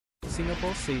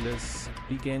Singapore sailors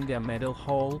began their medal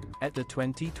haul at the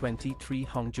 2023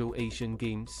 Hangzhou Asian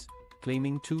Games,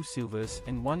 claiming 2 silvers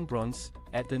and 1 bronze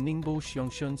at the Ningbo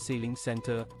Xiongshun Sailing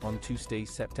Center on Tuesday,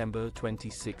 September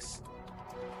 26.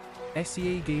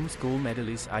 SEA Games gold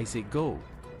medalist Isaac Goh,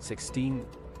 16,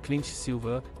 clinched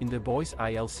silver in the boys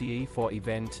ILCA 4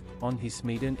 event on his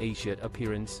maiden Asian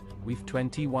appearance, with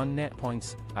 21 net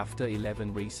points after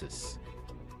 11 races.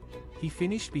 He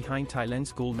finished behind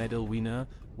Thailand's gold medal winner,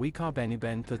 Weka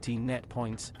Baniban 13 net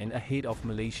points and ahead of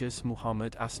Malaysia's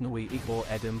Muhammad Asnawi Iqbal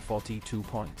Adam 42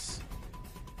 points.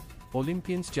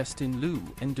 Olympians Justin Liu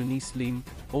and Denise Lim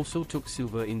also took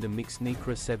silver in the mixed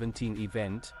NACRA 17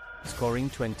 event, scoring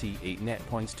 28 net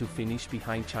points to finish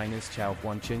behind China's Chao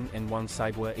Huancheng and Wang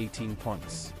Saibua 18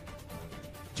 points.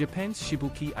 Japan's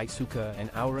Shibuki Aitsuka and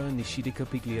Aura Nishidika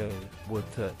Piglia were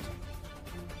third.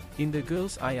 In the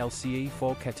girls' ILCA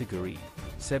 4 category,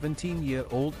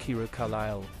 17-year-old Kira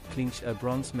Carlisle clinched a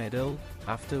bronze medal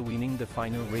after winning the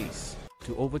final race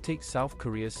to overtake South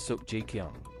Korea's Seok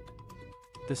Jae-kyung.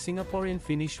 The Singaporean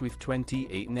finished with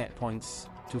 28 net points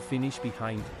to finish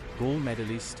behind gold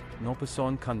medalist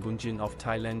Nopason Kanbunjin of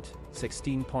Thailand,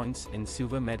 16 points, and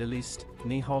silver medalist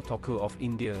Nehal Thakur of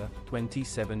India,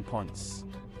 27 points.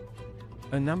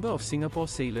 A number of Singapore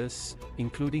sailors,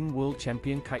 including world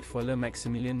champion kitefoiler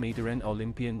Maximilian Mader and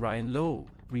Olympian Ryan Lowe,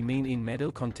 remain in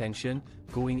medal contention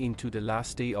going into the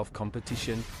last day of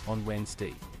competition on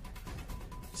Wednesday.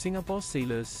 Singapore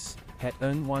sailors had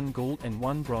earned 1 gold and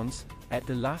 1 bronze at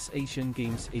the last Asian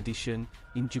Games edition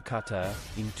in Jakarta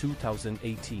in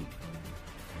 2018.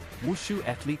 Wushu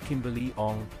athlete Kimberly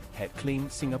Ong had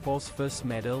claimed Singapore's first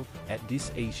medal at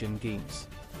this Asian Games,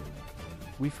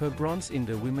 with her bronze in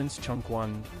the women's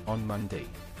Chongguan on Monday.